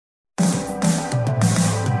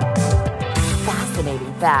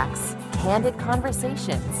Fascinating facts, candid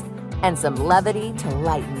conversations, and some levity to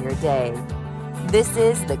lighten your day. This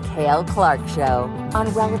is The Cale Clark Show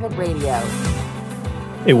on Relevant Radio.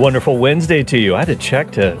 A wonderful Wednesday to you. I had to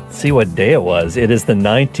check to see what day it was. It is the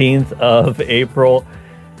 19th of April,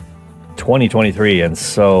 2023, and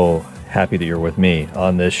so happy that you're with me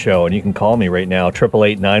on this show. And you can call me right now,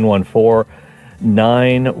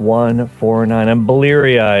 888-914-9149. I'm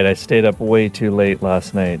bleary-eyed. I stayed up way too late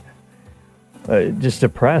last night. Just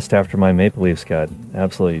depressed after my Maple Leafs got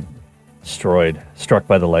absolutely destroyed, struck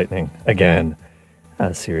by the lightning again.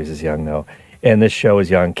 The series is young, though. And this show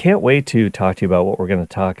is young. Can't wait to talk to you about what we're going to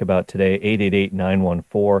talk about today.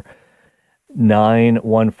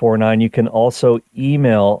 888-914-9149. You can also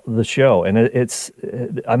email the show.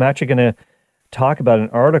 And I'm actually going to talk about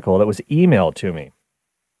an article that was emailed to me.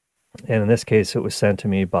 And in this case, it was sent to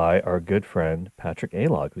me by our good friend, Patrick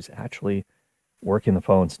Alog, who's actually working the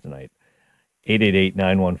phones tonight.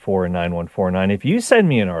 888-914-9149. If you send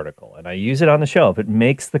me an article and I use it on the show, if it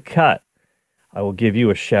makes the cut, I will give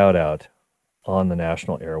you a shout out on the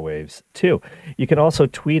national airwaves too. You can also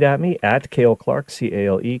tweet at me at Cale Clark,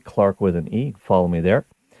 C-A-L-E, Clark with an E. Follow me there.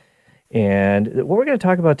 And what we're going to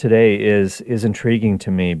talk about today is intriguing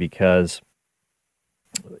to me because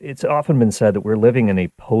it's often been said that we're living in a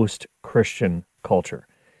post-Christian culture.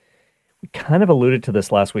 We kind of alluded to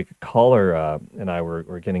this last week. A caller and I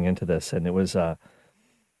were getting into this, and it was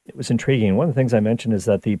intriguing. One of the things I mentioned is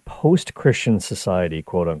that the post-Christian society,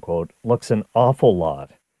 quote unquote, looks an awful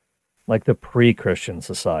lot like the pre-Christian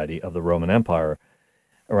society of the Roman Empire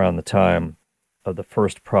around the time of the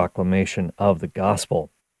first proclamation of the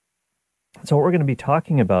gospel. So what we're going to be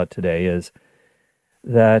talking about today is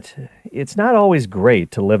that it's not always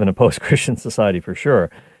great to live in a post-Christian society for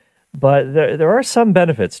sure, but there are some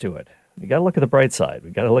benefits to it. We got to look at the bright side. We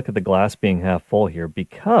got to look at the glass being half full here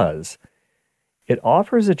because it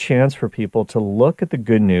offers a chance for people to look at the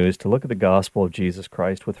good news, to look at the gospel of Jesus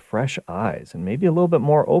Christ with fresh eyes and maybe a little bit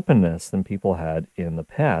more openness than people had in the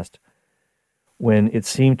past when it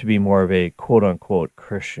seemed to be more of a quote-unquote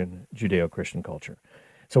Christian, Judeo-Christian culture.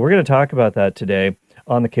 So we're going to talk about that today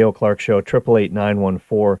on the Cale Clark Show,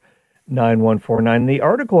 888-914-9149. The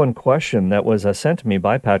article in question that was sent to me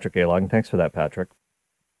by Patrick Alog, and thanks for that, Patrick,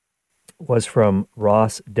 was from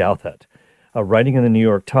Ross Douthat. Writing in the New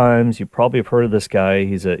York Times. You probably have heard of this guy.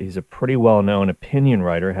 He's a pretty well-known opinion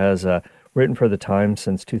writer, has written for the Times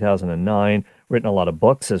since 2009, written a lot of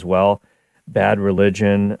books as well, Bad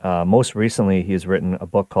Religion. Most recently, he has written a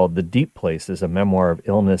book called The Deep Places, a memoir of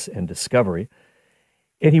illness and discovery.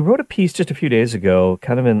 And he wrote a piece just a few days ago,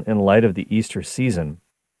 kind of in light of the Easter season,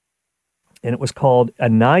 and it was called A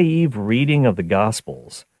Naïve Reading of the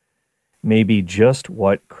Gospels May Be Just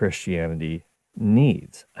What Christianity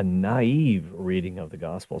Needs. A naive reading of the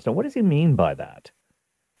Gospels. Now, what does he mean by that?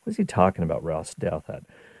 What is he talking about, Ross Douthat?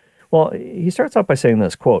 Well, he starts off by saying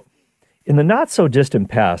this, quote, in the not-so-distant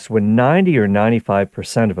past, when 90 or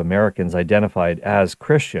 95% of Americans identified as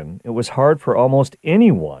Christian, it was hard for almost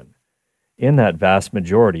anyone in that vast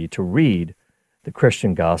majority to read the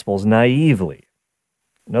Christian Gospels naively.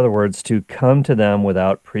 In other words, to come to them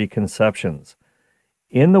without preconceptions,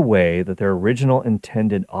 in the way that their original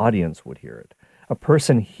intended audience would hear it. A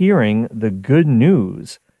person hearing the good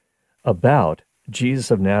news about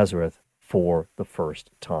Jesus of Nazareth for the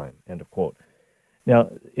first time, end of quote. Now,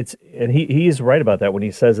 he is right about that when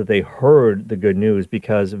he says that they heard the good news,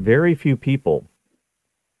 because very few people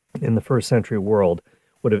in the first century world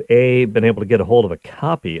would have, been able to get a hold of a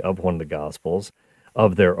copy of one of the Gospels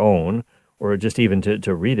of their own, or just even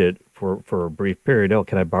to read it for a brief period. Oh,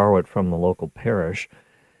 can I borrow it from the local parish?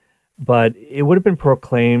 But it would have been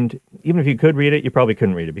proclaimed, even if you could read it, you probably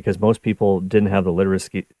couldn't read it because most people didn't have the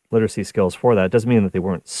literacy skills for that. It doesn't mean that they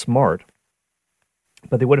weren't smart,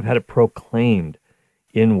 but they would have had it proclaimed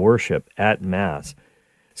in worship at Mass.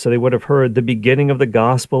 So they would have heard the beginning of the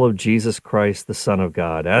gospel of Jesus Christ, the Son of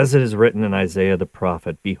God, as it is written in Isaiah the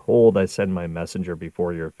prophet, behold, I send my messenger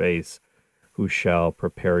before your face, who shall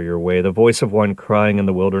prepare your way. The voice of one crying in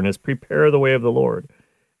the wilderness, prepare the way of the Lord.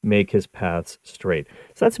 Make his paths straight.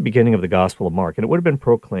 So that's the beginning of the Gospel of Mark. And it would have been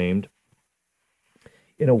proclaimed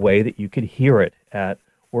in a way that you could hear it at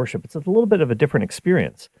worship. It's a little bit of a different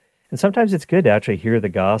experience. And sometimes it's good to actually hear the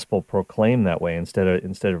gospel proclaimed that way instead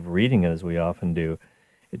of reading it as we often do.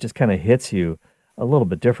 It just kind of hits you a little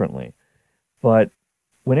bit differently. But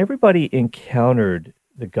when everybody encountered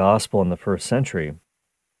the gospel in the first century,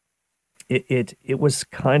 it was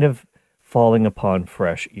kind of falling upon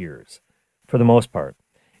fresh ears, for the most part,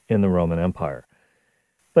 in the Roman Empire.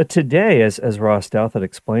 But today, as Ross Douthat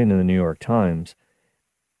explained in the New York Times,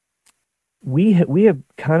 we have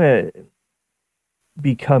kind of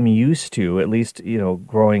become used to, at least,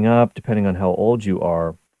 growing up, depending on how old you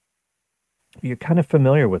are, you're kind of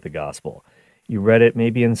familiar with the gospel. You read it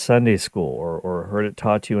maybe in Sunday school or heard it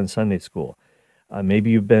taught to you in Sunday school.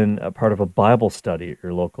 Maybe you've been a part of a Bible study at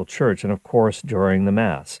your local church. And of course, during the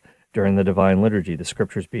Mass, during the Divine Liturgy, the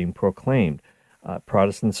scriptures being proclaimed.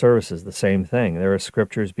 Protestant services, the same thing. There are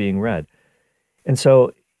scriptures being read. And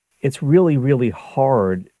so it's really, really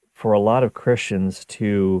hard for a lot of Christians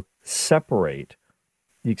to separate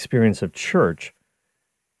the experience of church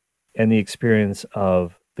and the experience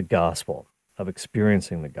of the gospel, of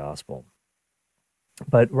experiencing the gospel.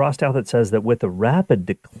 But Ross Douthat says that with the rapid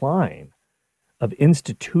decline of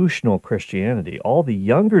institutional Christianity, all the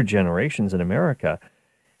younger generations in America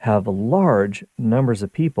have large numbers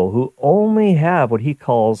of people who only have what he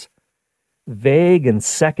calls vague and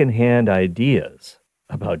secondhand ideas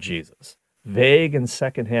about Jesus, vague and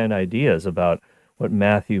secondhand ideas about what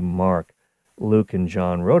Matthew, Mark, Luke, and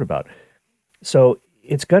John wrote about. So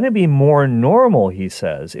it's going to be more normal, he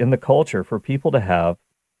says, in the culture for people to have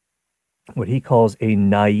what he calls a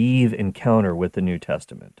naive encounter with the New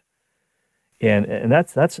Testament. And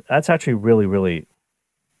that's actually really, really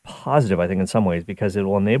positive, I think, in some ways, because it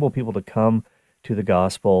will enable people to come to the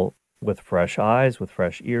gospel with fresh eyes, with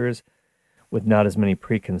fresh ears, with not as many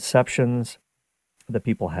preconceptions that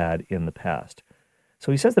people had in the past.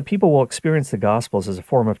 So he says that people will experience the gospels as a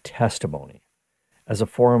form of testimony, as a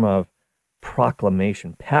form of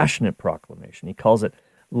proclamation, passionate proclamation. He calls it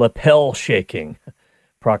lapel shaking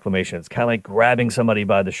proclamation. It's kind of like grabbing somebody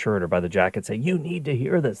by the shirt or by the jacket saying, you need to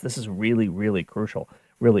hear this. This is really, really crucial,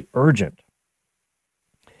 really urgent.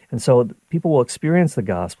 And so people will experience the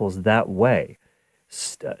Gospels that way,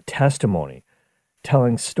 testimony,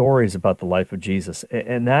 telling stories about the life of Jesus.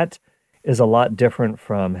 And that is a lot different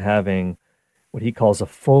from having what he calls a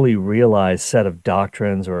fully realized set of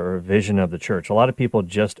doctrines or vision of the church. A lot of people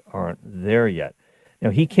just aren't there yet.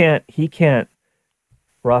 Now,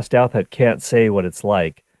 Ross Douthat can't say what it's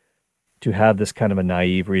like to have this kind of a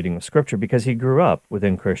naive reading of Scripture because he grew up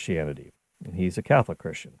within Christianity, and he's a Catholic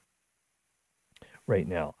Christian right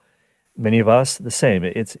now. Many of us, the same.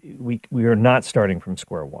 We are not starting from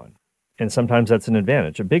square one. And sometimes that's an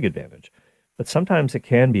advantage, a big advantage. But sometimes it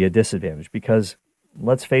can be a disadvantage because,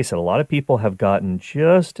 let's face it, a lot of people have gotten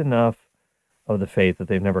just enough of the faith that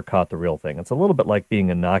they've never caught the real thing. It's a little bit like being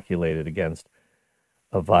inoculated against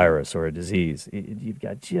a virus or a disease. You've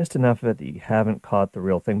got just enough of it that you haven't caught the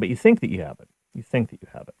real thing, but you think that you have it. You think that you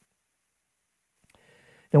have it.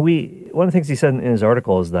 And one of the things he said in his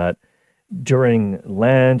article is that during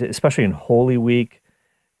Lent, especially in Holy Week,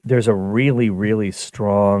 there's a really, really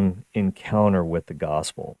strong encounter with the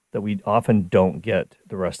gospel that we often don't get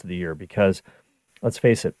the rest of the year because, let's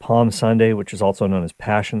face it, Palm Sunday, which is also known as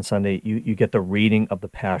Passion Sunday, you get the reading of the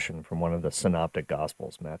Passion from one of the synoptic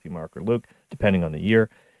gospels, Matthew, Mark, or Luke, depending on the year.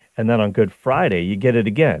 And then on Good Friday, you get it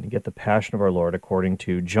again. You get the Passion of our Lord according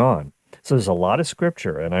to John. So there's a lot of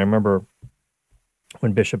scripture. And I remember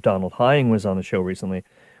when Bishop Donald Hying was on the show recently,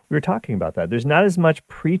 we were talking about that. There's not as much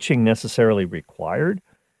preaching necessarily required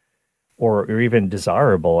or even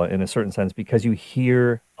desirable in a certain sense because you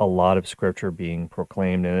hear a lot of scripture being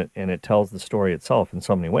proclaimed and it tells the story itself in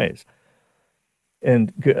so many ways.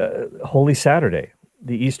 And Holy Saturday,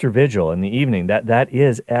 the Easter Vigil in the evening, that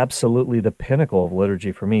is absolutely the pinnacle of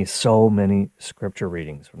liturgy for me. So many scripture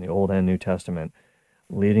readings from the Old and New Testament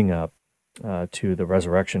leading up to the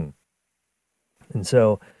resurrection. And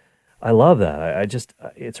so I love that.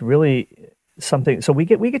 It's really something. So we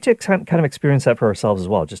get to kind of experience that for ourselves as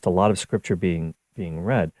well. Just a lot of scripture being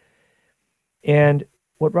read. And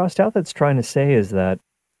what Ross Douthat's trying to say is that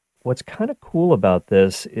what's kind of cool about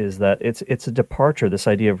this is that it's a departure. This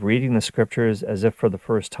idea of reading the scriptures as if for the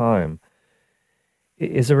first time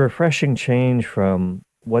is a refreshing change from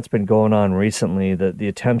what's been going on recently, the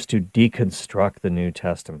attempts to deconstruct the New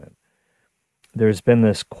Testament. There's been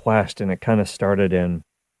this quest, and it kind of started in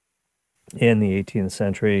the 18th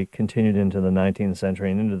century, continued into the 19th century,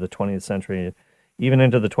 and into the 20th century, even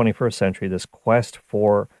into the 21st century, this quest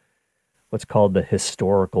for what's called the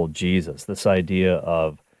historical Jesus, this idea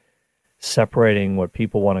of separating what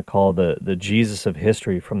people want to call the Jesus of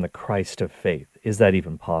history from the Christ of faith. Is that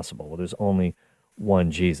even possible? Well, there's only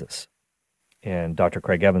one Jesus. And Dr.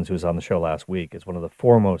 Craig Evans, who was on the show last week, is one of the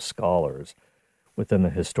foremost scholars within the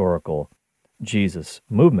historical Jesus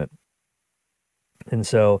movement. And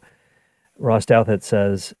so Ross Douthat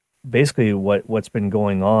says basically what's been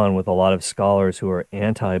going on with a lot of scholars who are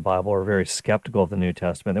anti-Bible or very skeptical of the New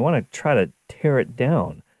Testament, they want to try to tear it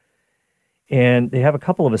down. And they have a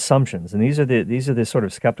couple of assumptions, and these are the sort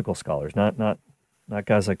of skeptical scholars, not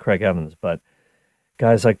guys like Craig Evans, but a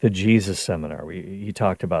Guys like the Jesus Seminar, he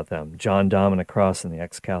talked about them. John Dominic Crossan, the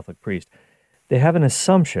ex-Catholic priest. They have an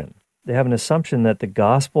assumption. They have an assumption that the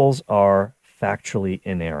Gospels are factually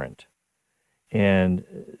inerrant. And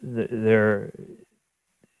they're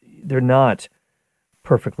not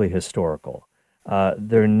perfectly historical.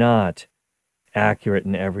 They're not accurate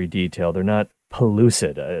in every detail. They're not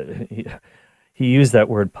pellucid. He used that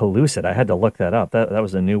word pellucid. I had to look that up. That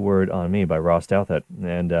was a new word on me by Ross Douthat.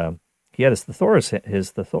 And he had his thesaurus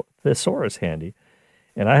handy,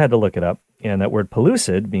 and I had to look it up. And that word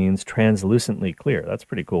pellucid means translucently clear. That's a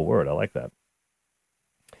pretty cool word. I like that.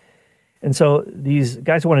 And so these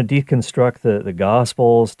guys want to deconstruct the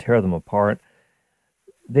Gospels, tear them apart.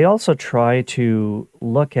 They also try to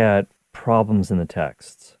look at problems in the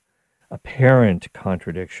texts, apparent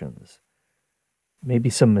contradictions, maybe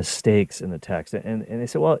some mistakes in the text. And they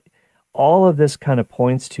say, well, all of this kind of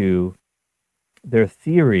points to their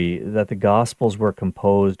theory that the Gospels were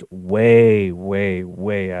composed way, way,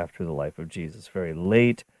 way after the life of Jesus, very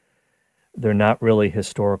late. They're not really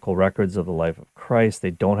historical records of the life of Christ. They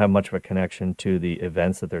don't have much of a connection to the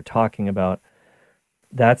events that they're talking about.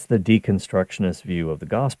 That's the deconstructionist view of the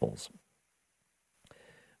Gospels.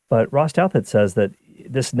 But Ross Douthat says that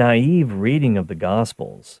this naive reading of the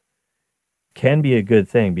Gospels can be a good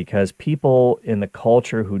thing because people in the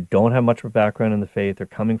culture who don't have much of a background in the faith, they're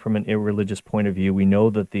coming from an irreligious point of view. We know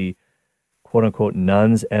that the quote-unquote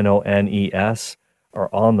nones, N-O-N-E-S,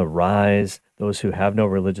 are on the rise, those who have no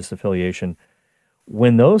religious affiliation.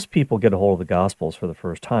 When those people get a hold of the Gospels for the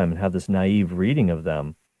first time and have this naive reading of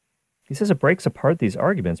them, he says it breaks apart these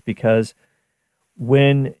arguments because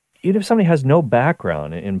even if somebody has no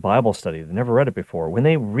background in Bible study, they've never read it before, when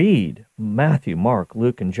they read Matthew, Mark,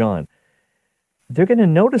 Luke, and John, they're going to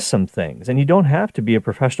notice some things. And you don't have to be a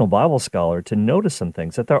professional Bible scholar to notice some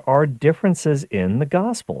things, that there are differences in the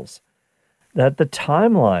Gospels, that the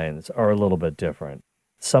timelines are a little bit different.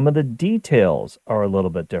 Some of the details are a little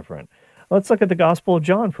bit different. Let's look at the Gospel of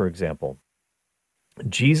John, for example.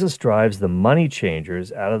 Jesus drives the money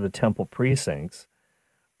changers out of the temple precincts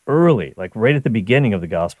early, like right at the beginning of the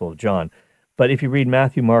Gospel of John. But if you read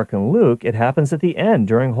Matthew, Mark, and Luke, it happens at the end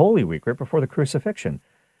during Holy Week, right before the crucifixion.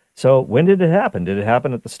 So when did it happen? Did it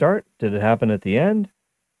happen at the start? Did it happen at the end?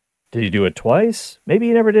 Did he do it twice? Maybe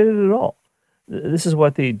he never did it at all. This is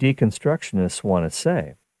what the deconstructionists want to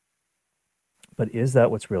say. But is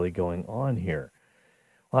that what's really going on here?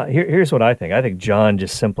 Well, here's what I think. I think John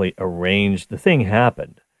just simply arranged, the thing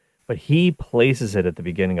happened, but he places it at the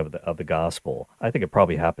beginning of the gospel. I think it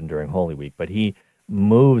probably happened during Holy Week, but he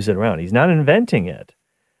moves it around. He's not inventing it,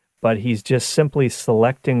 but he's just simply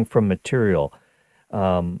selecting from material.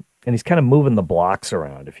 And he's kind of moving the blocks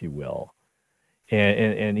around, if you will.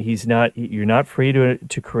 And you're not free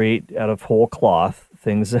to create out of whole cloth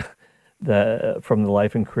things from the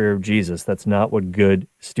life and career of Jesus. That's not what good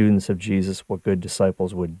students of Jesus, what good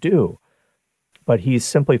disciples would do. But he's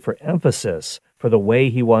simply for emphasis, for the way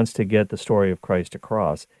he wants to get the story of Christ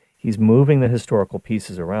across. He's moving the historical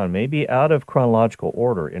pieces around, maybe out of chronological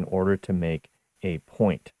order, in order to make a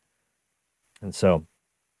point. And so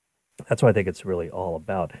that's what I think it's really all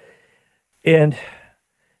about. And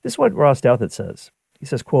this is what Ross Douthat says. He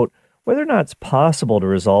says, quote, whether or not it's possible to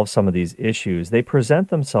resolve some of these issues, they present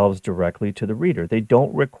themselves directly to the reader. They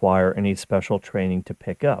don't require any special training to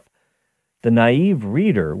pick up. The naive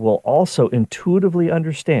reader will also intuitively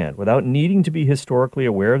understand, without needing to be historically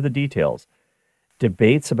aware of the details,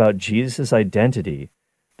 debates about Jesus' identity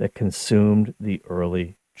that consumed the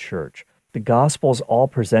early church. The Gospels all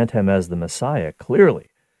present him as the Messiah, clearly.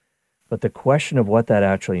 But the question of what that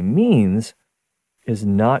actually means is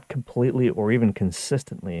not completely or even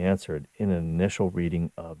consistently answered in an initial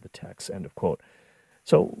reading of the text, end of quote.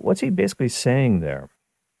 So what's he basically saying there?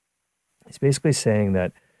 He's basically saying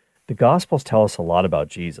that the Gospels tell us a lot about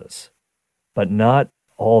Jesus, but not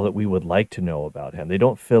all that we would like to know about him. They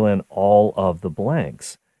don't fill in all of the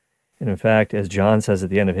blanks. And in fact, as John says at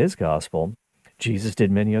the end of his Gospel, Jesus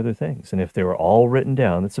did many other things. And if they were all written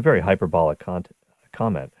down, it's a very hyperbolic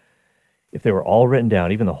comment. If they were all written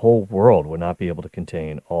down, even the whole world would not be able to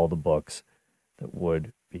contain all the books that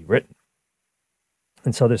would be written.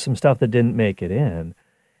 And so there's some stuff that didn't make it in.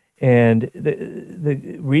 And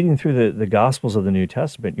the reading through the Gospels of the New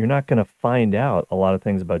Testament, you're not going to find out a lot of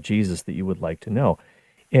things about Jesus that you would like to know.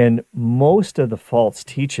 And most of the false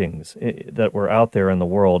teachings that were out there in the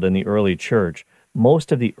world in the early church,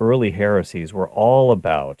 most of the early heresies were all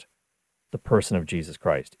about the person of Jesus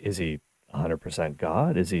Christ. Is he 100%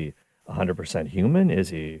 God? Is he 100% human? Is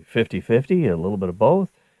he 50-50, a little bit of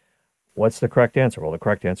both? What's the correct answer? Well, the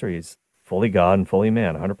correct answer is fully God and fully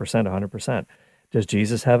man, 100%, 100%. Does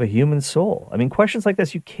Jesus have a human soul? I mean, questions like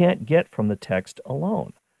this you can't get from the text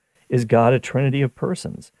alone. Is God a trinity of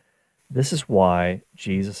persons? This is why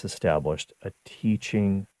Jesus established a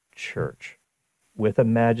teaching church with a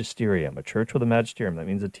magisterium, a church with a magisterium. That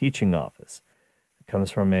means a teaching office. It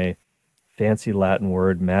comes from a fancy Latin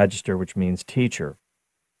word, magister, which means teacher.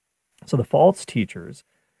 So the false teachers,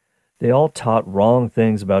 they all taught wrong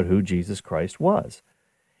things about who Jesus Christ was.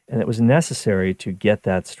 And it was necessary to get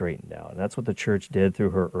that straightened out. And that's what the church did through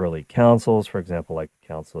her early councils, for example, like the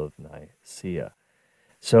Council of Nicaea.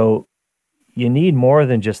 So you need more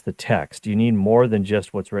than just the text. You need more than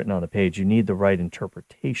just what's written on the page. You need the right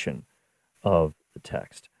interpretation of the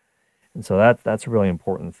text. And so that's a really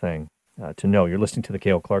important thing to know. You're listening to the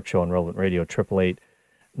Cale Clark Show on Relevant Radio,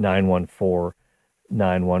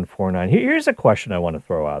 888-914-9149. Here's a question I want to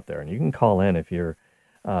throw out there, and you can call in if you're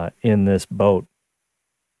in this boat.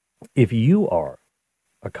 If you are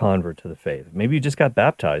a convert to the faith, maybe you just got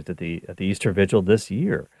baptized at the Easter Vigil this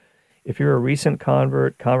year. If you're a recent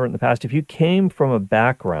convert in the past, if you came from a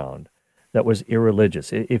background that was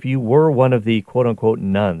irreligious, if you were one of the quote-unquote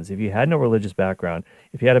nuns, if you had no religious background,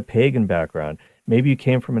 if you had a pagan background, maybe you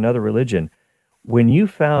came from another religion, when you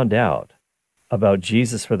found out about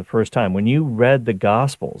Jesus for the first time, when you read the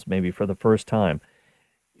Gospels maybe for the first time,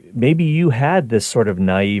 maybe you had this sort of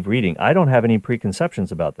naive reading. I don't have any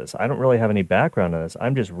preconceptions about this. I don't really have any background on this.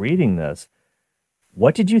 I'm just reading this.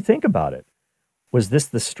 What did you think about it? Was this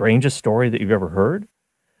the strangest story that you've ever heard?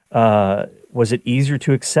 Was it easier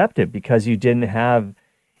to accept it because you didn't have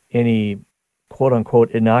any quote-unquote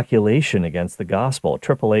inoculation against the gospel?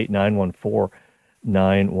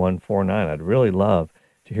 888-914-9149. I'd really love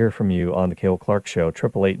to hear from you on the Cale Clark Show,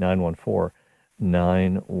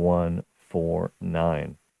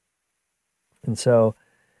 888-914-9149. And so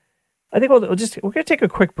I think we're going to take a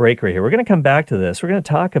quick break right here. We're going to come back to this. We're going to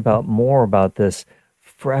talk about more about this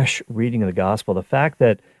fresh reading of the gospel, the fact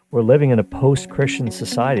that we're living in a post-Christian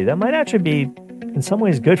society. That might actually be, in some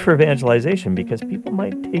ways, good for evangelization because people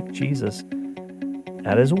might take Jesus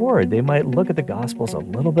at his word. They might look at the gospels a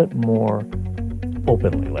little bit more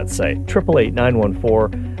openly, let's say.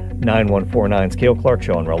 888-914-9149. It's Cale Clark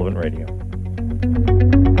Show on Relevant Radio.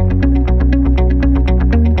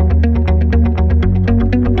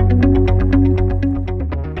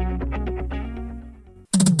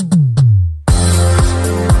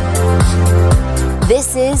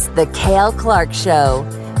 This is the Cale Clark Show,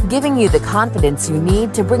 giving you the confidence you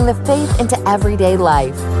need to bring the faith into everyday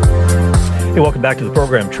life. Hey, welcome back to the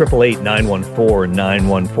program.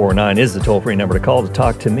 888-914-9149 is the toll-free number to call to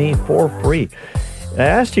talk to me for free. I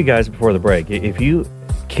asked you guys before the break, if you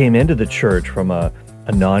came into the church from a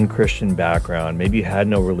non-Christian background, maybe you had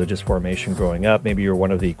no religious formation growing up, maybe you're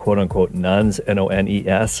one of the quote-unquote nuns,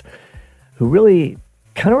 N-O-N-E-S, who really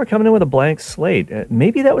kind of were coming in with a blank slate.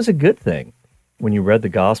 Maybe that was a good thing. When you read the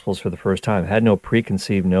Gospels for the first time, had no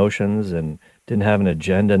preconceived notions and didn't have an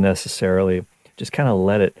agenda necessarily, just kind of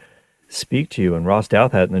let it speak to you. And Ross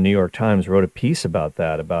Douthat in the New York Times wrote a piece about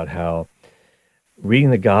that, about how reading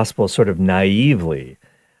the Gospel sort of naively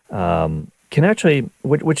can actually,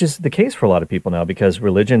 which is the case for a lot of people now because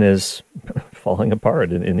religion is falling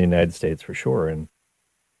apart in the United States for sure. And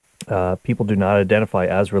people do not identify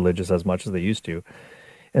as religious as much as they used to.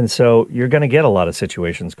 And so you're going to get a lot of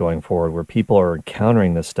situations going forward where people are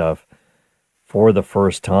encountering this stuff for the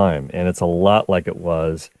first time. And it's a lot like it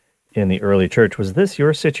was in the early church. Was this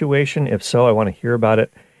your situation? If so, I want to hear about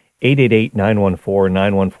it.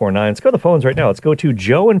 888-914-9149. Let's go to the phones right now. Let's go to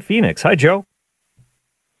Joe in Phoenix. Hi, Joe.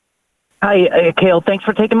 Hi, Cale. Thanks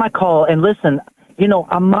for taking my call. And listen,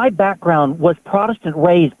 my background was Protestant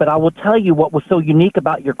raised, but I will tell you what was so unique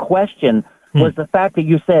about your question was the fact that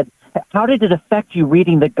you said, how did it affect you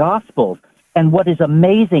reading the Gospels? And what is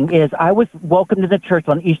amazing is I was welcomed to the church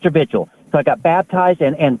on Easter Vigil. So I got baptized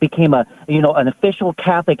and became an official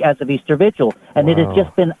Catholic as of Easter Vigil. And It has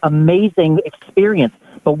just been amazing experience.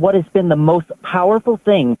 But what has been the most powerful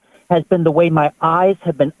thing has been the way my eyes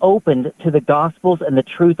have been opened to the Gospels and the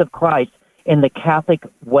truth of Christ in the Catholic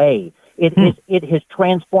way. It has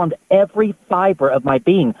transformed every fiber of my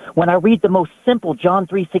being. When I read the most simple John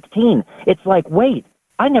 3:16, it's like, wait,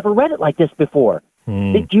 I never read it like this before.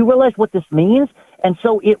 Do you realize what this means? And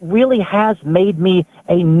so it really has made me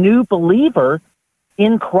a new believer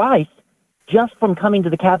in Christ just from coming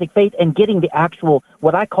to the Catholic faith and getting the actual,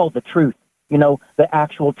 what I call the truth, the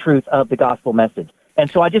actual truth of the gospel message.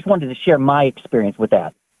 And so I just wanted to share my experience with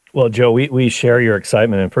that. Well, Joe, we share your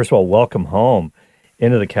excitement. And first of all, welcome home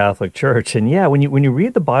into the Catholic Church. And yeah, when you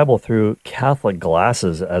read the Bible through Catholic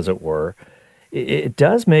glasses, as it were, it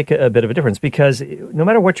does make a bit of a difference because no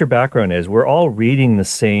matter what your background is, we're all reading the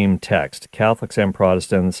same text, Catholics and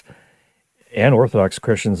Protestants and Orthodox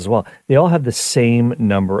Christians as well. They all have the same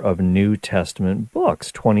number of New Testament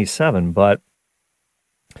books, 27. But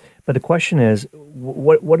the question is,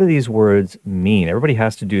 what do these words mean? Everybody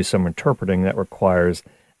has to do some interpreting that requires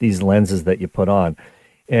these lenses that you put on.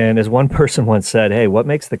 And as one person once said, hey, what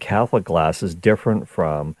makes the Catholic glasses different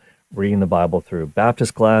from reading the Bible through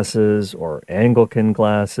Baptist glasses or Anglican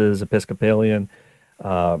glasses, Episcopalian,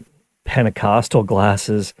 Pentecostal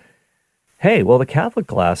glasses? Hey, well, the Catholic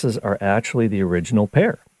glasses are actually the original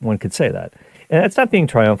pair. One could say that. And it's not being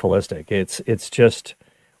triumphalistic. It's just,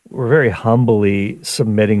 we're very humbly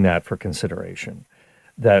submitting that for consideration,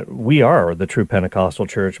 that we are the true Pentecostal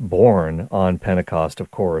church, born on Pentecost, of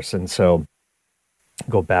course. And so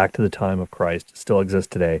go back to the time of Christ, still exists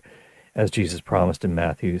today, as Jesus promised in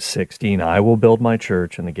Matthew 16, I will build my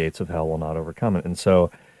church and the gates of hell will not overcome it. And so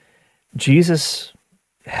Jesus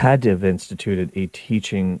had to have instituted a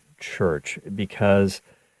teaching church because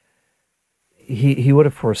he would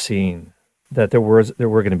have foreseen that there were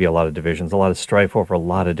going to be a lot of divisions, a lot of strife over a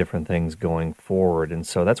lot of different things going forward. And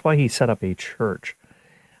so that's why he set up a church.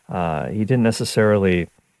 He didn't necessarily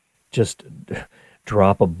just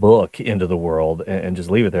drop a book into the world and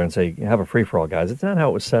just leave it there and say, have a free-for-all, guys. It's not how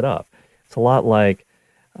it was set up. It's a lot like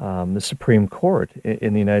the Supreme Court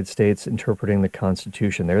in the United States interpreting the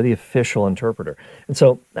Constitution. They're the official interpreter. And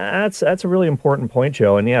so that's a really important point,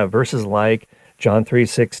 Joe. And yeah, verses like John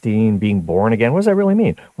 3:16, being born again, what does that really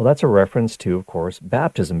mean? Well, that's a reference to, of course,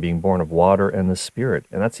 baptism, being born of water and the Spirit.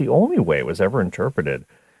 And that's the only way it was ever interpreted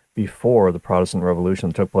before the Protestant Revolution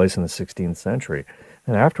that took place in the 16th century.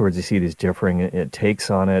 And afterwards, you see these differing takes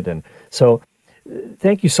on it. And so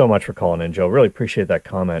thank you so much for calling in, Joe. Really appreciate that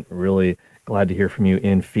comment. Really glad to hear from you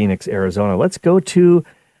in Phoenix, Arizona. Let's go to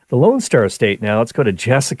the Lone Star State now. Let's go to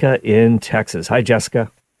Jessica in Texas. Hi,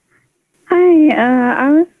 Jessica. Hi.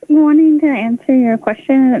 I was wanting to answer your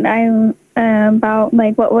question about,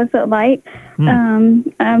 like, what was it like?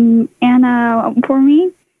 For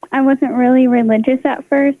me, I wasn't really religious at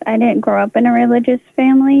first. I didn't grow up in a religious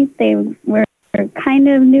family. They were kind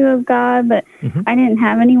of knew of God, but I didn't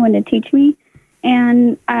have anyone to teach me.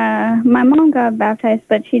 And my mom got baptized,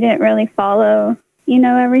 but she didn't really follow,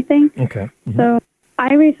 everything. Okay. So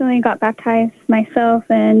I recently got baptized myself,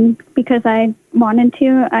 and because I wanted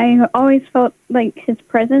to, I always felt like his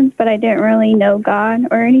presence, but I didn't really know God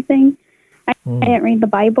or anything. I didn't read the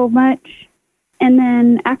Bible much. And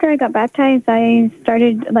then after I got baptized, I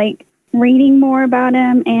started, reading more about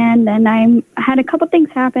him, and then I had a couple things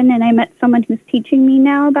happen, and I met someone who's teaching me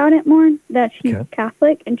now about it more, that she's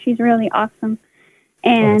Catholic, and she's really awesome.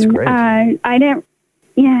 And that's great.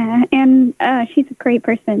 She's a great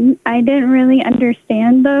person. I didn't really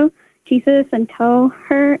understand, though, Jesus until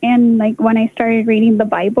her, and, when I started reading the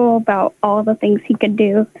Bible about all the things he could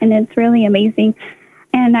do, and it's really amazing.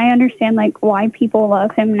 And I understand, why people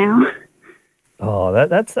love him now. Oh,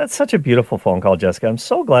 that's such a beautiful phone call, Jessica. I'm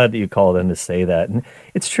so glad that you called in to say that. And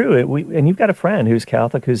it's true. And you've got a friend who's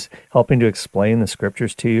Catholic who's helping to explain the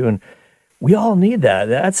scriptures to you. And we all need that.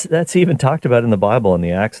 That's even talked about in the Bible in the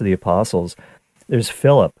Acts of the Apostles. There's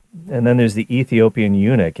Philip, and then there's the Ethiopian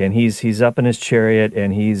eunuch, and he's up in his chariot,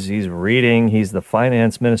 and he's reading. He's the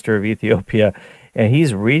finance minister of Ethiopia, and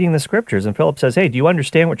he's reading the scriptures. And Philip says, "Hey, do you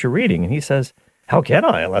understand what you're reading?" And he says, "How can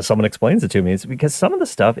I unless someone explains it to me?" It's because some of the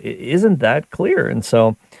stuff isn't that clear. And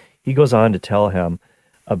so he goes on to tell him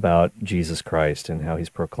about Jesus Christ and how he's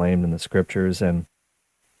proclaimed in the scriptures. And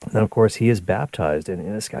then, of course, he is baptized. And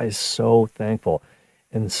this guy is so thankful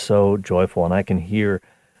and so joyful. And I can hear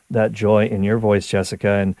that joy in your voice, Jessica.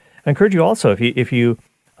 And I encourage you also, if you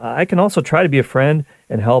I can also try to be a friend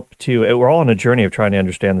and help to, we're all on a journey of trying to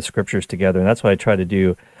understand the scriptures together. And that's what I try to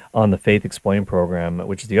do on the Faith Explained program,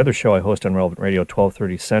 which is the other show I host on Relevant Radio,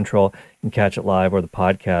 12:30 Central. You can catch it live or the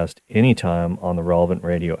podcast anytime on the Relevant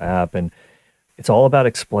Radio app. And it's all about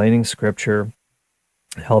explaining Scripture,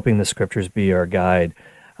 helping the Scriptures be our guide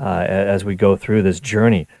as we go through this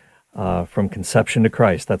journey from conception to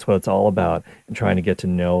Christ. That's what it's all about, and trying to get to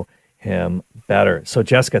know Him better. So,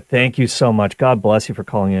 Jessica, thank you so much. God bless you for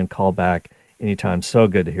calling in. Call back anytime. So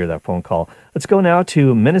good to hear that phone call. Let's go now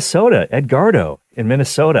to Minnesota. Edgardo in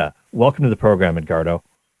Minnesota. Welcome to the program, Edgardo.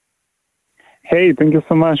 Hey, thank you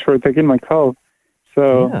so much for taking my call.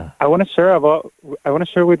 So I want to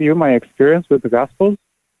share with you my experience with the Gospels,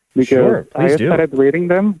 because I started reading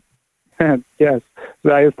them. Yes,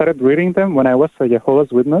 so I started reading them when I was a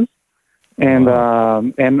Jehovah's Witness, and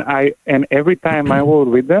every time I will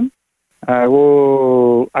read them, I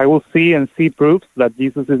will see proofs that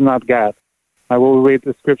Jesus is not God. I will read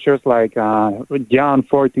the scriptures like John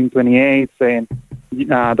 14:28, saying,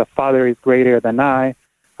 "The Father is greater than I."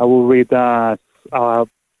 I will read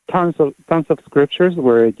tons of scriptures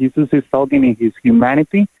where Jesus is talking in his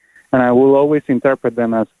humanity, and I will always interpret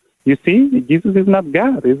them as, you see, Jesus is not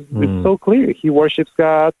God. It's so clear. He worships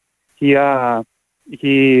God. He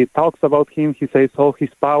talks about him. He says all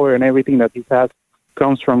his power and everything that he has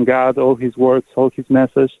comes from God, all his words, all his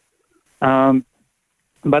message.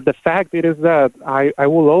 But the fact is that I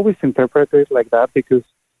will always interpret it like that, because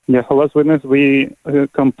Jehovah's Witness, we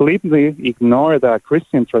completely ignore the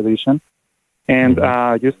Christian tradition, and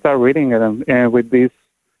you start reading them with this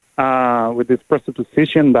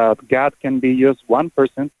presupposition that God can be just one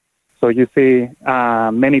person. So you see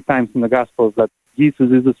many times in the Gospels that Jesus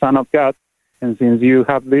is the Son of God, and since you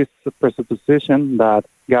have this presupposition that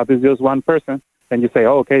God is just one person, then you say,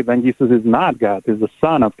 oh, okay, then Jesus is not God, he's the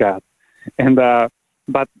Son of God. And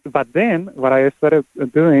but then what I started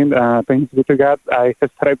doing, thanks be to God, I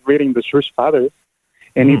started reading the Church Fathers,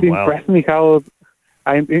 and it impressed me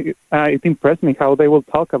how they will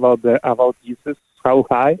talk about Jesus, how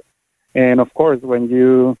high, and of course when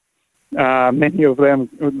you many of them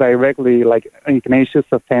directly, like Ignatius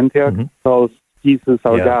of Antioch, calls Jesus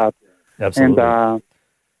our God. Absolutely. And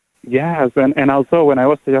yes, and also when I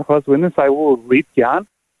was a Jehovah's Witness, I will read John,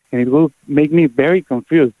 and it will make me very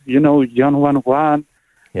confused. John 1:1,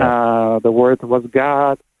 the Word was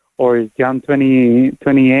God, or John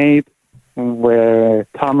 20:28, where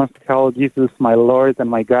Thomas called Jesus my Lord and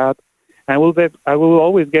my God. I will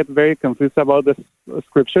always get very confused about the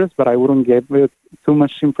scriptures, but I wouldn't give it too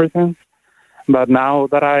much importance. But now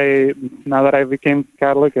that I became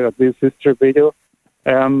Catholic at this history video,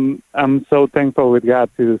 I'm so thankful with God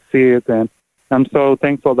to see it, and I'm so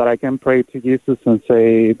thankful that I can pray to Jesus and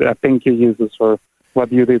say, thank you, Jesus, for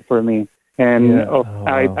what you did for me. And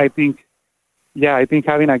I think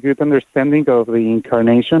having a good understanding of the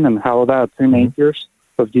incarnation and how the two natures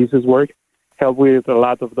of Jesus work help with a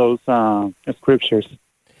lot of those scriptures.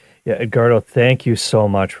 Yeah, Edgardo, thank you so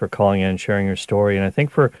much for calling in and sharing your story. And I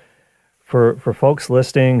think for folks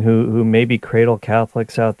listening who may be cradle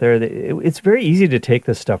Catholics out there, it's very easy to take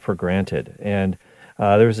this stuff for granted. And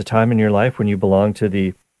there was a time in your life when you belonged to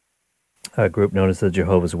the group known as the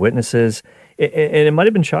Jehovah's Witnesses. And it might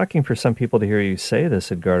have been shocking for some people to hear you say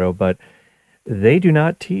this, Edgardo, but they do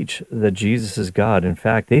not teach that Jesus is God. In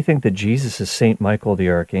fact, they think that Jesus is Saint Michael the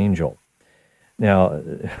Archangel. Now,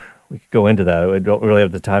 we could go into that. I don't really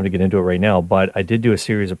have the time to get into it right now, but I did do a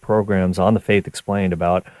series of programs on the Faith Explained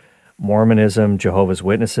about Mormonism, Jehovah's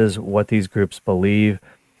Witnesses, what these groups believe.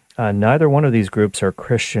 Neither one of these groups are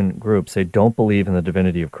Christian groups. They don't believe in the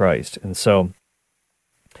divinity of Christ. And so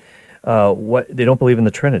they don't believe in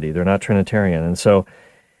the Trinity. They're not Trinitarian. And so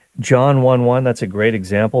John 1:1, that's a great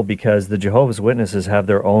example, because the Jehovah's Witnesses have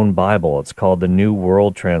their own Bible. It's called the New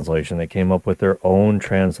World Translation. They came up with their own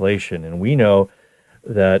translation. And we know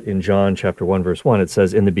that in John chapter 1, verse 1, it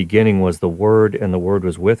says, in the beginning was the Word, and the Word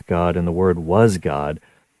was with God, and the Word was God.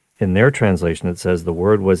 In their translation, it says the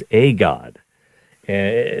Word was a God.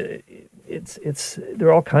 And there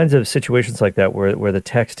are all kinds of situations like that where the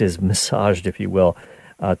text is massaged, if you will,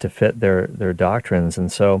 to fit their doctrines.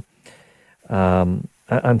 And so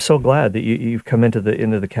I'm so glad that you've come into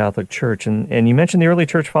the Catholic Church. And you mentioned the early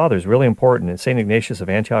church fathers, really important. And St. Ignatius of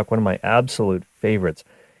Antioch, one of my absolute favorites.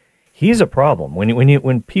 He's a problem.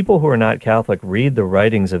 When people who are not Catholic read the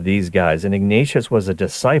writings of these guys, and Ignatius was a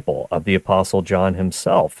disciple of the Apostle John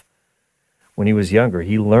himself when he was younger.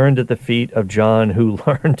 He learned at the feet of John, who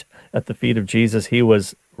learned at the feet of Jesus. He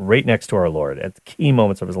was right next to our Lord at the key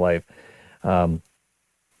moments of his life. And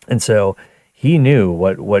so he knew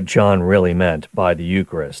what John really meant by the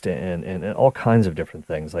Eucharist and all kinds of different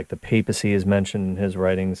things, like the papacy is mentioned in his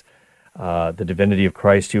writings, the divinity of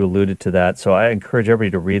Christ, you alluded to that. So I encourage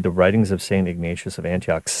everybody to read the writings of St. Ignatius of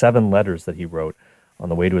Antioch, 7 letters that he wrote on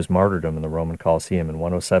the way to his martyrdom in the Roman Colosseum in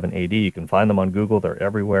 107 AD. You can find them on Google. They're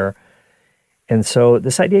everywhere. And so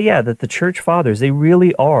this idea, that the church fathers, they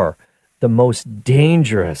really are the most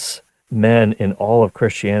dangerous men in all of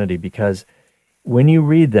Christianity, because when you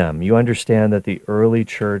read them, you understand that the early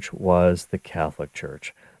church was the Catholic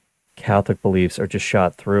Church. Catholic beliefs are just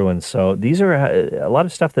shot through. And so these are a lot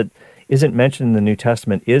of stuff that isn't mentioned in the New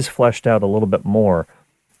Testament is fleshed out a little bit more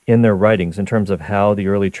in their writings in terms of how the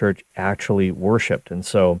early church actually worshipped. And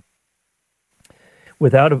so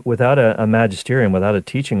without a magisterium, without a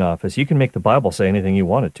teaching office, you can make the Bible say anything you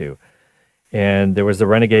want it to. And there was the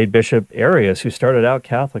renegade Bishop Arius, who started out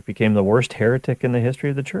Catholic, became the worst heretic in the history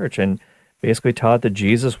of the church, and basically taught that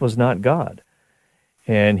Jesus was not God.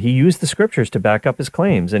 And he used the scriptures to back up his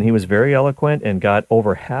claims, and he was very eloquent and got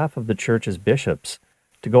over half of the church's bishops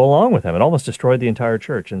to go along with him and almost destroyed the entire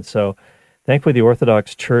church. And so thankfully the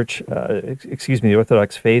Orthodox Church, the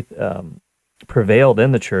Orthodox faith prevailed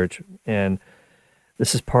in the church, and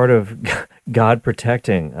this is part of God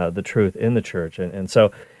protecting the truth in the church. And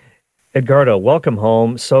so, Edgardo, welcome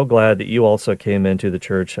home. So glad that you also came into the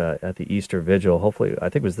church at the Easter Vigil. Hopefully, I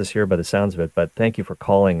think it was this year by the sounds of it, but thank you for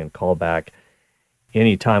calling and call back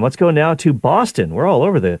anytime. Let's go now to Boston. We're all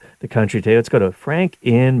over the country today. Let's go to Frank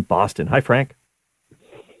in Boston. Hi, Frank.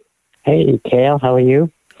 Hey, Cale. How are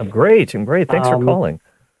you? I'm great. Thanks for calling.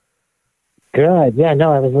 Good. Yeah,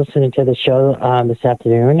 no, I was listening to the show this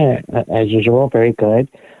afternoon, as usual. Very good.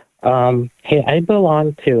 Hey, I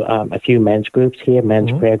belong to a few men's groups here,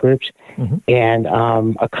 men's prayer groups. And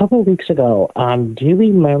a couple of weeks ago, do you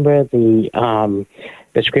remember the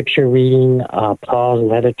scripture reading, Paul's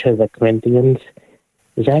letter to the Corinthians?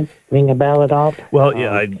 Does that ring a bell at all? Well,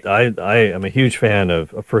 yeah, I am a huge fan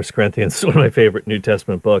of 1 Corinthians. It's one of my favorite New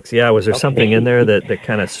Testament books. Yeah, was there something in there that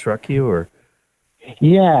kind of struck you, or?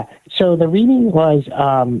 Yeah. So the reading was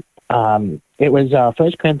it was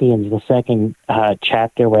 1 Corinthians, the second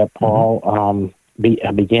chapter, where Paul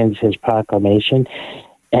begins his proclamation.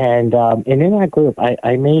 And in our group,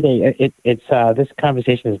 I made this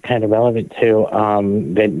conversation is kind of relevant to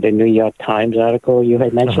the New York Times article you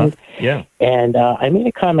had mentioned. Yeah. And I made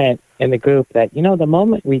a comment in the group that, the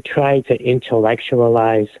moment we try to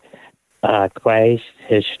intellectualize Christ,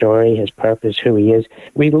 his story, his purpose, who he is,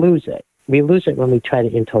 we lose it. We lose it when we try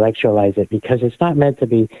to intellectualize it, because it's not meant to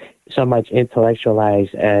be so much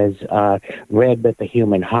intellectualized as read with the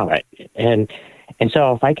human heart. And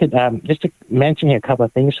so if I could just to mention here a couple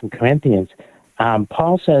of things from Corinthians,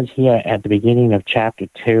 Paul says here at the beginning of chapter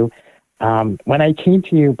 2, when I came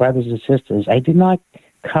to you, brothers and sisters, I did not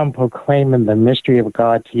come proclaiming the mystery of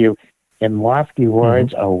God to you in lofty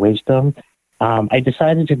words or wisdom. I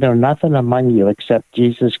decided to know nothing among you except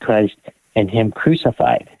Jesus Christ and him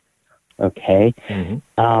crucified. Okay?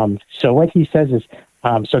 So what he says is,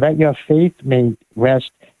 so that your faith may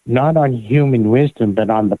rest not on human wisdom, but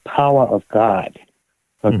on the power of God.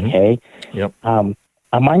 Okay? Yep.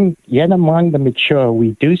 Among the mature,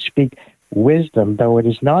 we do speak wisdom, though it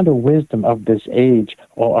is not a wisdom of this age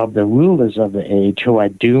or of the rulers of the age who are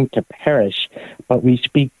doomed to perish, but we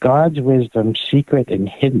speak God's wisdom, secret and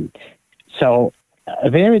hidden. So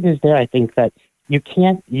there it is there, I think, that you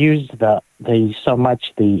can't use the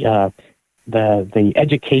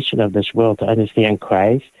education of this world to understand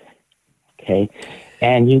Christ. Okay?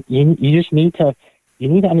 And you just need to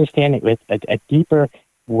understand it with a deeper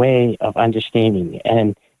way of understanding.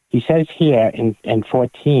 And he says here in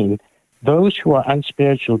 14, those who are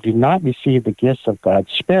unspiritual do not receive the gifts of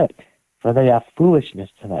God's Spirit, for they are foolishness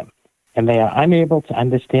to them, and they are unable to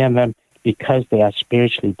understand them because they are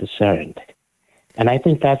spiritually discerned. And I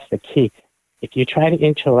think that's the key. If you try to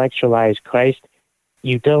intellectualize Christ,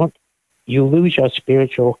 you lose your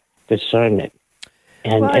spiritual discernment.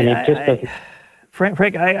 And it just doesn't...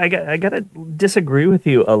 Frank, I got to disagree with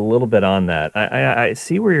you a little bit on that. I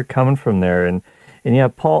see where you're coming from there, and yeah,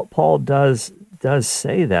 Paul does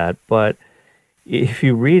say that, but if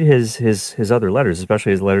you read his other letters,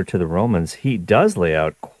 especially his letter to the Romans, he does lay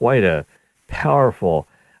out quite a powerful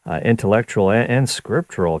intellectual and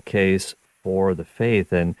scriptural case for the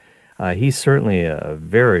faith, and he's certainly a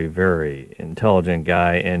very, very intelligent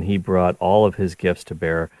guy, and he brought all of his gifts to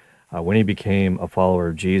bear when he became a follower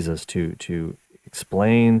of Jesus to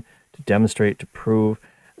explain, to demonstrate, to prove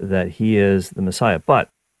that he is the Messiah. But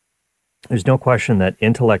there's no question that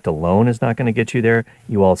intellect alone is not going to get you there.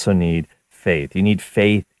 You also need faith. You need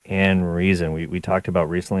faith and reason. We talked about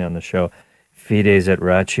recently on the show, Fides et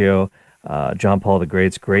Ratio, John Paul the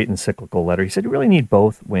Great's great encyclical letter. He said you really need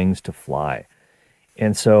both wings to fly.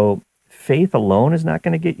 And so faith alone is not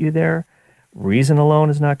going to get you there. Reason alone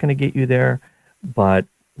is not going to get you there. But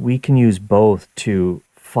we can use both to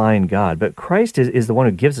find God. But Christ is the one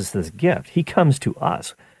who gives us this gift. He comes to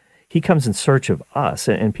us. He comes in search of us.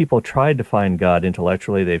 And people tried to find God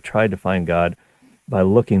intellectually. They've tried to find God by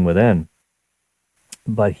looking within.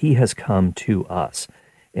 But he has come to us.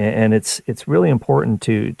 And it's really important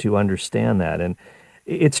to understand that. And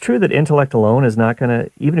it's true that intellect alone is not going to,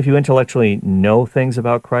 even if you intellectually know things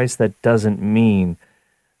about Christ, that doesn't mean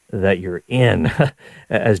that you're in.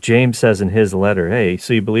 As James says in his letter, hey,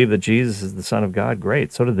 so you believe that Jesus is the Son of God?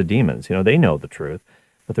 Great. So do the demons. They know the truth,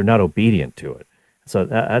 but they're not obedient to it. So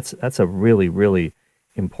that's a really, really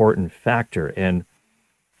important factor. And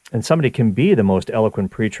somebody can be the most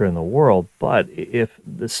eloquent preacher in the world, but if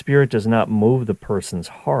the Spirit does not move the person's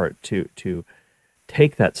heart to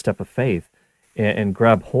take that step of faith, and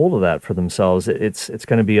grab hold of that for themselves, it's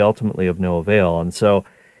going to be ultimately of no avail. And so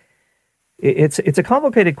it's a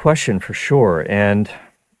complicated question for sure. And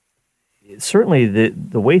certainly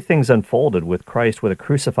the way things unfolded with Christ, with a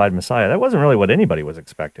crucified Messiah, that wasn't really what anybody was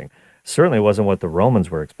expecting. Certainly wasn't what the Romans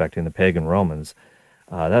were expecting, the pagan Romans.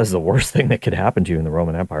 That is the worst thing that could happen to you in the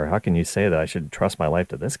Roman Empire. How can you say that I should trust my life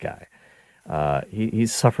to this guy?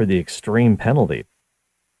 He's suffered the extreme penalty.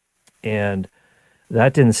 And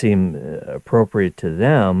that didn't seem appropriate to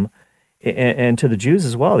them and to the Jews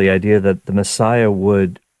as well. The idea that the Messiah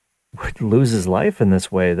would lose his life in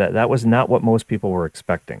this way, that was not what most people were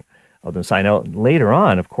expecting of the Messiah. Now, later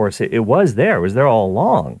on, of course, it was there. It was there all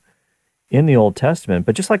along in the Old Testament.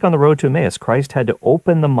 But just like on the road to Emmaus, Christ had to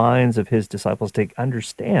open the minds of his disciples to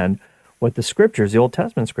understand what the scriptures, the Old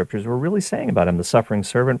Testament scriptures, were really saying about him. The suffering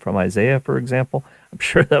servant from Isaiah, for example, I'm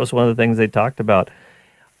sure that was one of the things they talked about.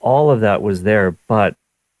 All of that was there, but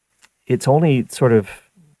it's only sort of,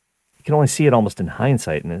 you can only see it almost in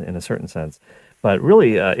hindsight in a certain sense. But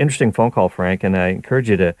really interesting phone call, Frank, and I encourage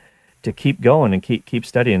you to keep going and keep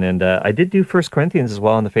studying. And I did do 1 Corinthians as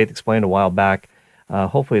well on the Faith Explained a while back.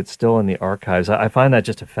 Hopefully it's still in the archives. I find that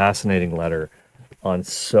just a fascinating letter on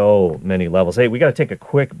so many levels. Hey, we got to take a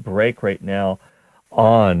quick break right now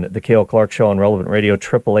on the Cale Clark Show on Relevant Radio,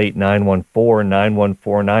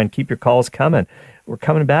 888-914-9149. Keep your calls coming. We're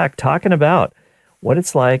coming back talking about what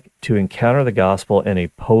it's like to encounter the gospel in a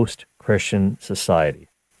post-Christian society.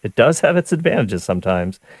 It does have its advantages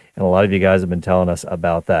sometimes, and a lot of you guys have been telling us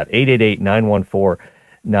about that.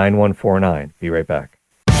 888-914-9149. Be right back.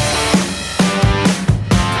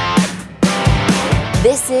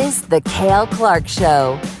 This is the Cale Clark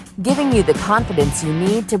Show, giving you the confidence you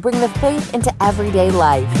need to bring the faith into everyday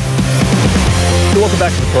life. So welcome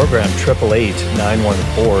back to the program,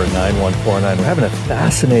 888-914-9149. We're having a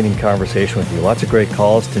fascinating conversation with you. Lots of great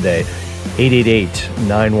calls today.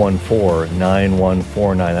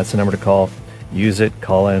 888-914-9149. That's the number to call. Use it.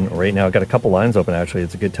 Call in right now. I've got a couple lines open, actually.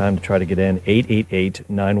 It's a good time to try to get in.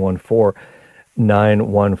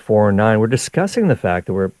 888-914-9149. We're discussing the fact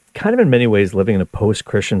that we're kind of in many ways living in a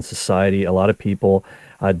post-Christian society. A lot of people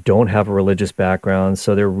don't have a religious background,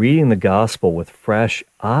 so they're reading the gospel with fresh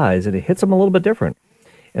eyes, and it hits them a little bit different.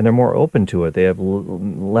 And they're more open to it. They have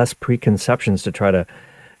less preconceptions to try to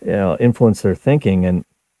influence their thinking, and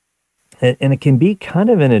it can be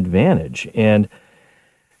kind of an advantage. And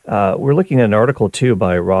we're looking at an article, too,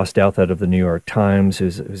 by Ross Douthat of the New York Times,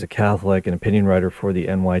 who's a Catholic and opinion writer for the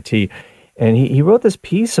NYT. And he wrote this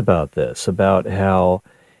piece about this, about how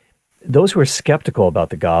those who are skeptical about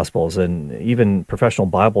the Gospels, and even professional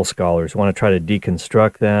Bible scholars want to try to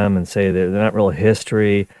deconstruct them and say they're not real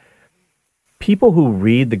history. People who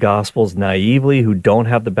read the Gospels naively, who don't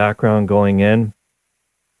have the background going in,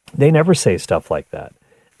 they never say stuff like that.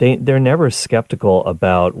 They're never skeptical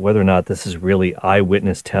about whether or not this is really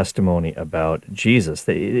eyewitness testimony about Jesus.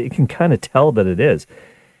 They can kind of tell that it is.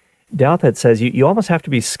 Douthat says you almost have to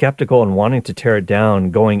be skeptical and wanting to tear it down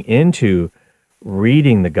going into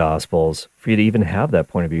reading the Gospels for you to even have that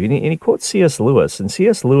point of view. And he quotes C.S. Lewis, and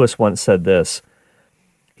C.S. Lewis once said this.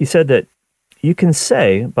 He said that you can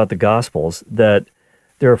say about the Gospels that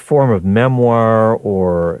they're a form of memoir,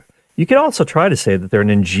 or you could also try to say that they're an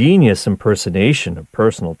ingenious impersonation of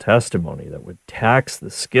personal testimony that would tax the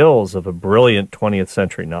skills of a brilliant 20th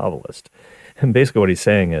century novelist. And basically what he's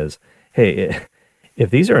saying is, hey, if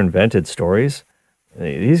these are invented stories,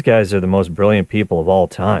 these guys are the most brilliant people of all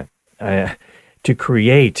time. To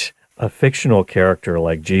create a fictional character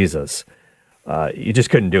like Jesus, you just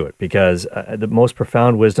couldn't do it, because the most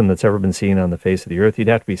profound wisdom that's ever been seen on the face of the earth, you'd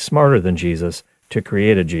have to be smarter than Jesus to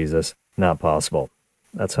create a Jesus. Not possible.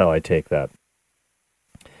 That's how I take that.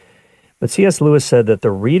 But C.S. Lewis said that the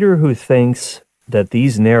reader who thinks that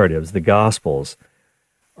these narratives, the Gospels,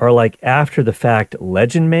 are like after-the-fact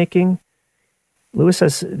legend-making, Lewis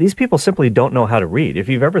says these people simply don't know how to read, if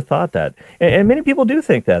you've ever thought that. And many people do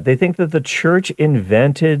think that. They think that the church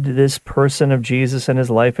invented this person of Jesus and his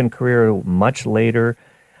life and career much later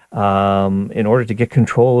in order to get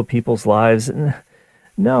control of people's lives.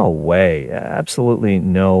 No way. Absolutely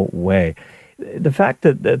no way. The fact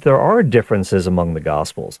that there are differences among the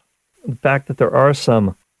Gospels, the fact that there are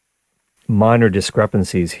some minor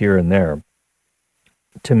discrepancies here and there,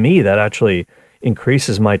 to me, that actually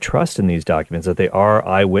increases my trust in these documents, that they are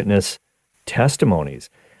eyewitness testimonies.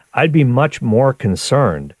 I'd be much more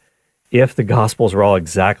concerned if the Gospels were all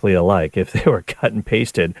exactly alike, if they were cut and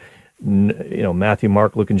pasted. Matthew,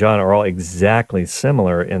 Mark, Luke, and John are all exactly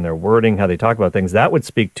similar in their wording, how they talk about things. That would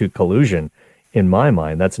speak to collusion in my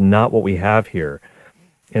mind. That's not what we have here.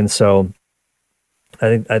 And so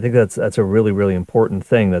I think that's a really, really important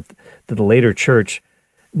thing, that the later church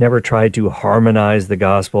never tried to harmonize the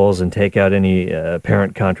Gospels and take out any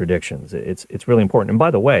apparent contradictions. It's really important. And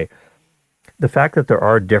by the way, the fact that there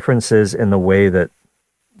are differences in the way that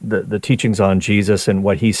the teachings on Jesus and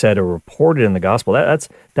what he said are reported in the Gospel,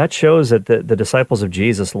 that shows that the disciples of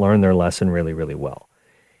Jesus learned their lesson really, really well.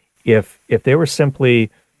 If they were simply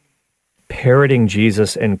parroting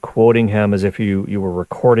Jesus and quoting him as if you were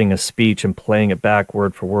recording a speech and playing it back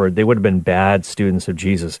word for word, they would have been bad students of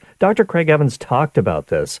Jesus. Dr. Craig Evans talked about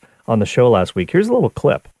this on the show last week. Here's a little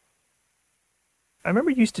clip. I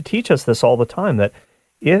remember you used to teach us this all the time, that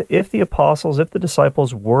if the apostles, if the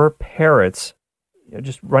disciples were parrots,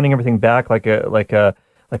 just running everything back like a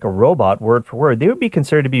robot word for word, they would be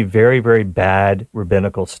considered to be very, very bad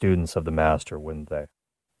rabbinical students of the master, wouldn't they?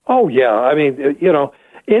 Oh, yeah. I mean,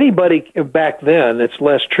 anybody back then, it's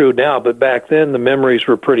less true now, but back then the memories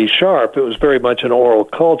were pretty sharp. It was very much an oral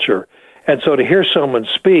culture. And so to hear someone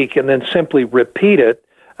speak and then simply repeat it,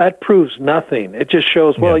 that proves nothing. It just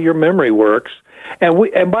shows, well, your memory works.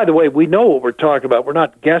 And by the way, we know what we're talking about. We're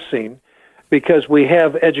not guessing, because we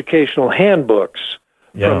have educational handbooks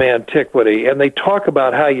from antiquity, and they talk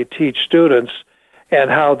about how you teach students and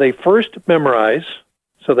how they first memorize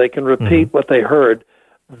so they can repeat what they heard.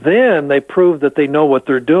 Then they prove that they know what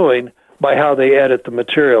they're doing by how they edit the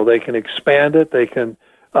material. They can expand it, they can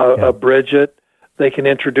abridge it, they can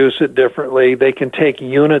introduce it differently, they can take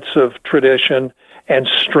units of tradition and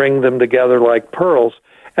string them together like pearls.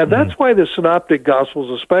 And that's why the Synoptic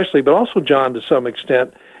Gospels especially, but also John to some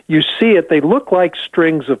extent, you see it, they look like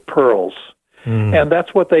strings of pearls. And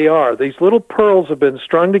that's what they are. These little pearls have been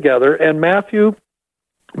strung together, and Matthew,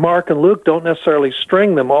 Mark, and Luke don't necessarily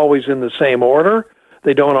string them always in the same order.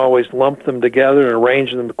 They don't always lump them together and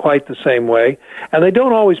arrange them quite the same way. And they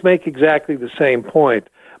don't always make exactly the same point.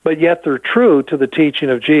 But yet they're true to the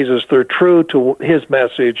teaching of Jesus. They're true to his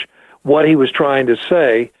message, what he was trying to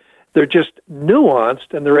say. They're just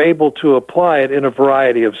nuanced, and they're able to apply it in a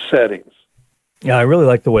variety of settings. Yeah, I really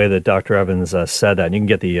like the way that Dr. Evans said that. And you can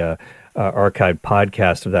get the archived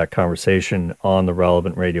podcast of that conversation on the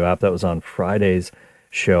Relevant Radio app. That was on Friday's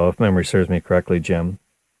show, if memory serves me correctly, Jim.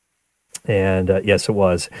 And yes, it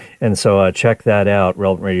was. And so check that out,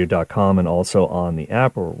 relevantradio.com, and also on the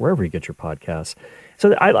app or wherever you get your podcasts.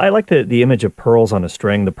 So I like the image of pearls on a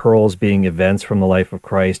string, the pearls being events from the life of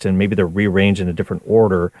Christ, and maybe they're rearranged in a different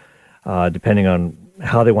order depending on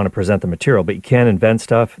how they want to present the material. But you can't invent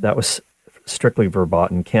stuff. That was strictly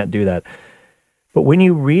verboten. Can't do that. But when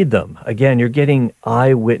you read them, again, you're getting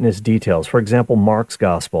eyewitness details. For example, Mark's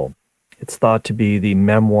Gospel. It's thought to be the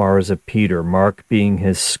memoirs of Peter, Mark being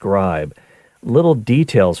his scribe. Little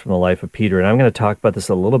details from the life of Peter. And I'm going to talk about this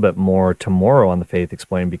a little bit more tomorrow on The Faith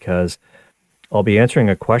Explained, because I'll be answering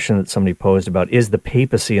a question that somebody posed about, is the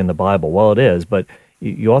papacy in the Bible? Well, it is, but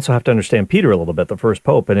you also have to understand Peter a little bit, the first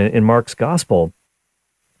pope. And in Mark's Gospel,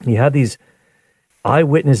 you have these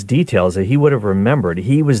eyewitness details that he would have remembered.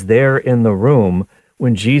 He was there in the room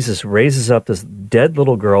when Jesus raises up this dead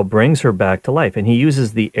little girl, brings her back to life. And he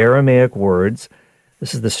uses the Aramaic words.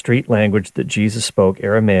 This is the street language that Jesus spoke,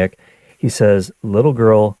 Aramaic. He says, "Little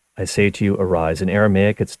girl, I say to you, arise." In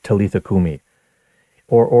Aramaic, it's Talitha Kumi.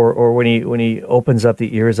 Or when he opens up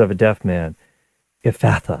the ears of a deaf man,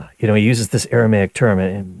 Ephatha. He uses this Aramaic term,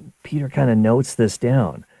 and Peter kind of notes this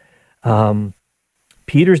down.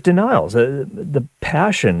 Peter's denials, the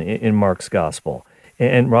passion in Mark's Gospel.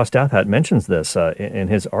 And Ross Douthat mentions this in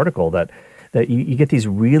his article, that you get these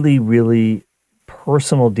really, really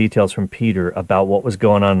personal details from Peter about what was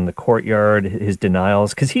going on in the courtyard, his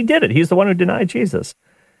denials, because he did it. He's the one who denied Jesus.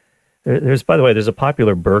 By the way, there's a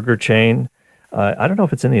popular burger chain. I don't know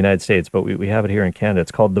if it's in the United States, but we have it here in Canada.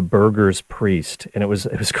 It's called The Burger's Priest, and it was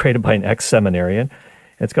created by an ex-seminarian.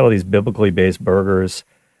 It's got all these biblically based burgers,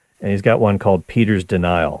 and he's got one called Peter's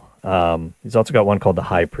Denial. He's also got one called The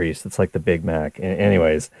High Priest. It's like the Big Mac.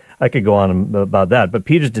 Anyways, I could go on about that, but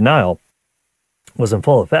Peter's denial was in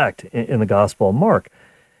full effect in the Gospel of Mark.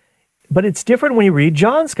 But it's different when you read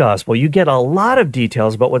John's Gospel. You get a lot of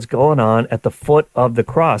details about what's going on at the foot of the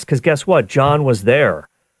cross, because guess what? John was there.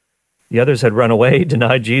 The others had run away,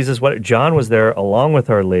 denied Jesus. John was there along with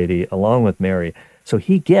Our Lady, along with Mary. So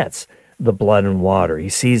he gets the blood and water. He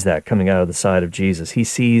sees that coming out of the side of Jesus. He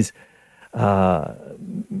sees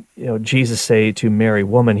Jesus say to Mary,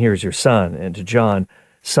 "Woman, here is your son," and to John,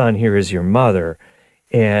 "Son, here is your mother."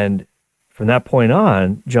 And from that point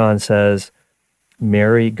on, John says,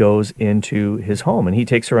 Mary goes into his home, and he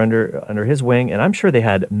takes her under his wing. And I'm sure they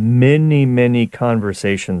had many, many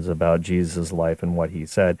conversations about Jesus' life and what he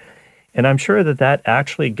said. And I'm sure that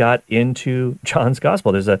actually got into John's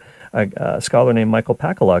gospel. There's a scholar named Michael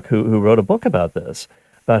Pakaluk who wrote a book about this,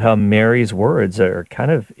 about how Mary's words are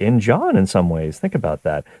kind of in John in some ways. Think about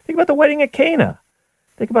that. Think about the wedding at Cana.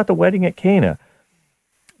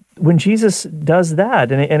 When Jesus does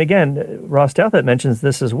that, and again, Ross Douthat mentions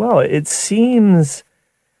this as well, it seems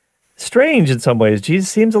strange in some ways.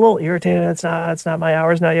 Jesus seems a little irritated. It's not my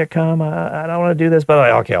hour's not yet come. I don't want to do this,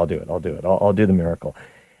 but okay, I'll do it. I'll do the miracle.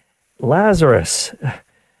 Lazarus,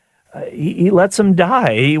 he lets him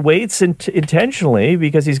die. He waits intentionally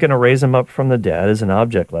because he's going to raise him up from the dead as an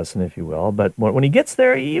object lesson, if you will. But when he gets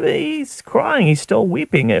there, he's crying. He's still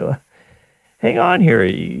weeping. Hang on here.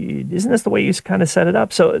 Isn't this the way you kind of set it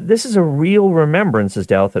up? So this is a real remembrance, as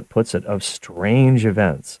Douthat puts it, of strange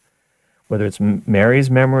events. Whether it's Mary's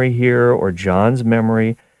memory here or John's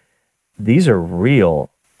memory, these are real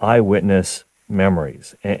eyewitness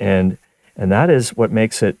memories. And that is what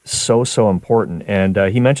makes it so important. And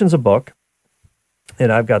he mentions a book,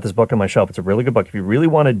 and I've got this book on my shelf. It's a really good book. If you really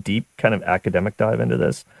want a deep kind of academic dive into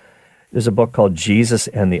this, there's a book called Jesus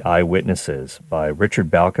and the Eyewitnesses by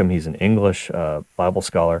Richard Balcom. He's an English Bible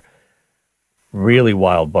scholar. Really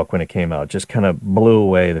wild book when it came out. Just kind of blew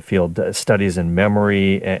away the field. Studies in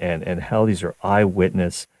memory and how these are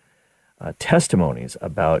eyewitness testimonies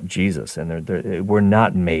about Jesus. And they were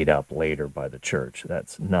not made up later by the church.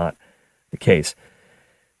 That's not the case.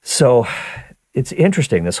 So it's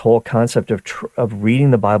interesting, this whole concept of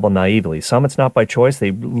reading the Bible naively. Some it's not by choice.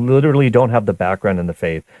 They literally don't have the background in the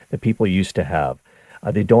faith that people used to have.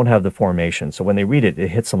 They don't have the formation. So when they read it, it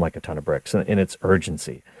hits them like a ton of bricks in its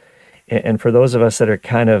urgency. And for those of us that are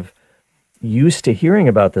kind of used to hearing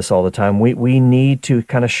about this all the time, we need to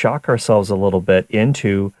kind of shock ourselves a little bit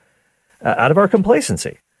into out of our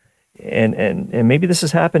complacency. And maybe this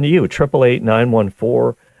has happened to you.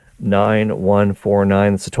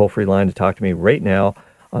 888-914-9149. It's a toll-free line to talk to me right now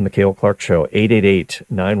on the Cale Clark Show.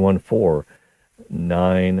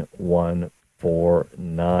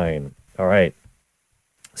 888-914-9149. All right.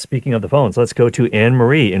 Speaking of the phones, let's go to Anne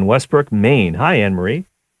Marie in Westbrook, Maine. Hi, Anne Marie.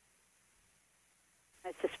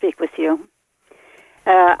 Nice to speak with you.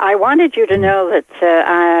 I wanted you to know that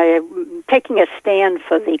I'm taking a stand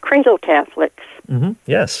for the cradle Catholics. Mm-hmm.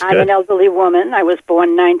 Yes, I'm an elderly woman. I was born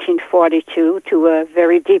in 1942 to a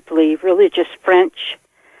very deeply religious French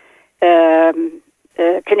Canadian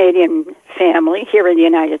family here in the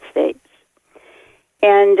United States.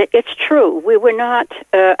 And it's true, we were not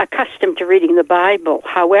accustomed to reading the Bible.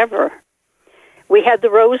 However, we had the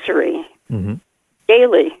Rosary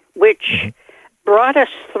daily, which brought us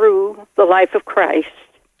through the life of Christ.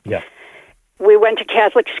 Yeah. We went to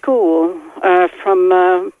Catholic school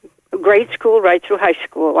from grade school right through high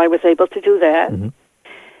school. I was able to do that.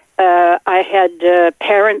 I had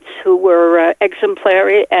parents who were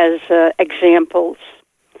exemplary as examples.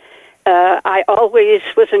 I always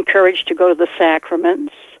was encouraged to go to the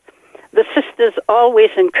sacraments. The sisters always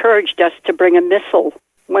encouraged us to bring a missal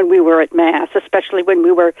when we were at Mass, especially when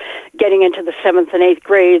we were getting into the 7th and 8th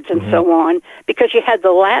grades and so on, because you had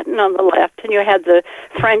the Latin on the left and you had the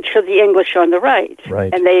French or the English on the right.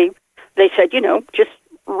 And they said, just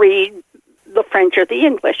read the French or the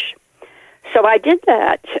English. So I did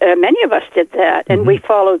that. Many of us did that, and we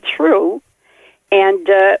followed through. And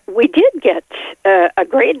we did get a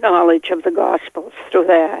great knowledge of the Gospels through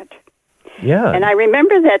that. Yeah. And I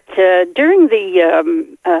remember that during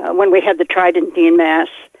the when we had the Tridentine Mass,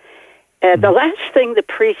 the last thing the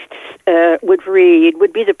priests would read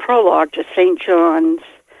would be the prologue to St. John's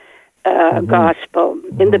Gospel.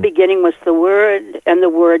 In the beginning was the Word, and the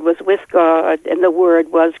Word was with God, and the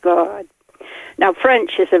Word was God. Now,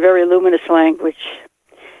 French is a very luminous language,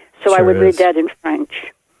 so I would read that in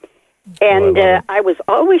French. And I was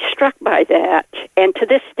always struck by that. And to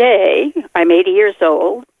this day, I'm 80 years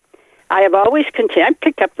old. I have always I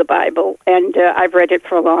picked up the Bible, and I've read it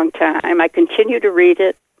for a long time. I continue to read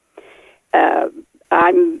it. I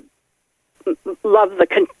love the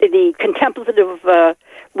contemplative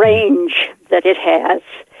range that it has.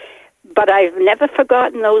 But I've never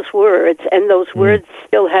forgotten those words, and those words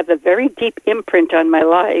still have a very deep imprint on my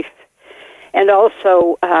life. And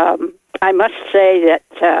also, I must say that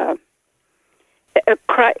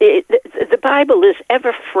the Bible is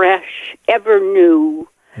ever fresh, ever new.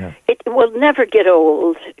 Yeah. It will never get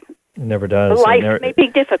old. It never does. Life may be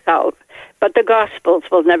difficult, but the Gospels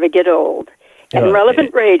will never get old. And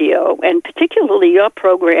Relevant Radio, and particularly your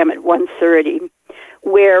program at 1:30,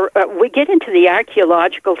 where we get into the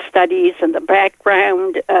archaeological studies and the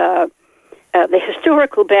background, the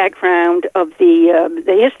historical background of the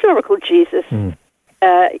historical Jesus,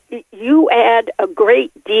 you add a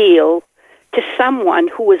great deal to someone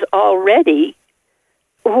who already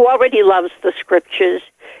loves the Scriptures.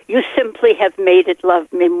 You simply have made it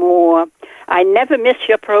love me more. I never miss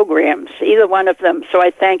your programs, either one of them, so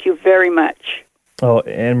I thank you very much. Oh,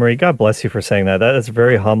 Anne-Marie, God bless you for saying that. That is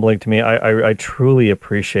very humbling to me. I truly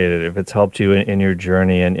appreciate it if it's helped you in your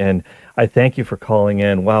journey, and I thank you for calling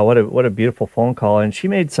in. Wow, what a beautiful phone call. And she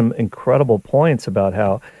made some incredible points about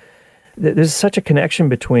how there's such a connection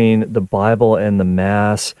between the Bible and the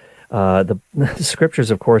Mass. The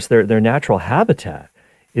Scriptures, of course, their natural habitat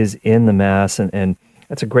is in the Mass, and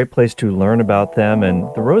that's a great place to learn about them.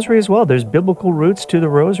 And the Rosary as well. There's biblical roots to the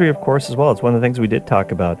Rosary, of course, as well. It's one of the things we did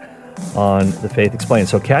talk about on The Faith Explained.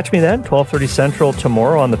 So catch me then, 12:30 Central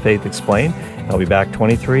tomorrow on The Faith Explained. I'll be back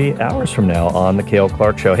 23 hours from now on The Cale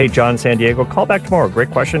Clark Show. Hey, John San Diego, call back tomorrow.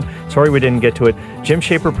 Great question. Sorry we didn't get to it. Jim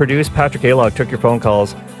Shaper produced. Patrick Alog took your phone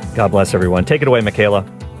calls. God bless everyone. Take it away, Michaela.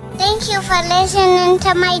 Thank you for listening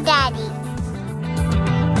to my daddy.